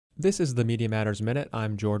This is the Media Matters Minute.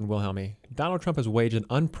 I'm Jordan Wilhelmy. Donald Trump has waged an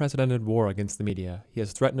unprecedented war against the media. He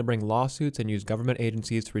has threatened to bring lawsuits and use government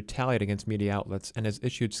agencies to retaliate against media outlets and has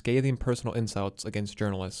issued scathing personal insults against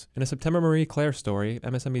journalists. In a September Marie Claire story,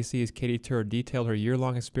 MSNBC's Katy Tur detailed her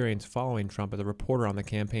year-long experience following Trump as a reporter on the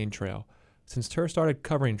campaign trail. Since Tur started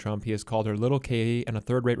covering Trump, he has called her Little Katy and a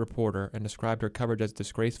third-rate reporter and described her coverage as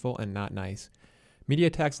disgraceful and not nice. Media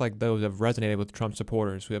attacks like those have resonated with Trump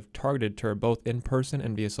supporters who have targeted Tur both in person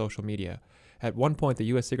and via social media. At one point, the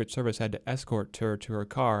U.S. Secret Service had to escort Tur to her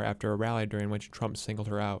car after a rally during which Trump singled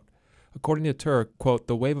her out. According to Tur, quote,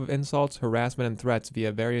 "The wave of insults, harassment, and threats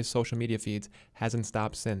via various social media feeds hasn't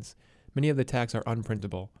stopped since. Many of the attacks are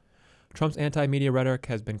unprintable." Trump's anti-media rhetoric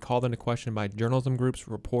has been called into question by journalism groups,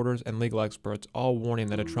 reporters, and legal experts, all warning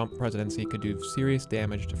that a Trump presidency could do serious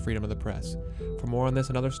damage to freedom of the press. For more on this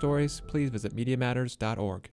and other stories, please visit MediaMatters.org.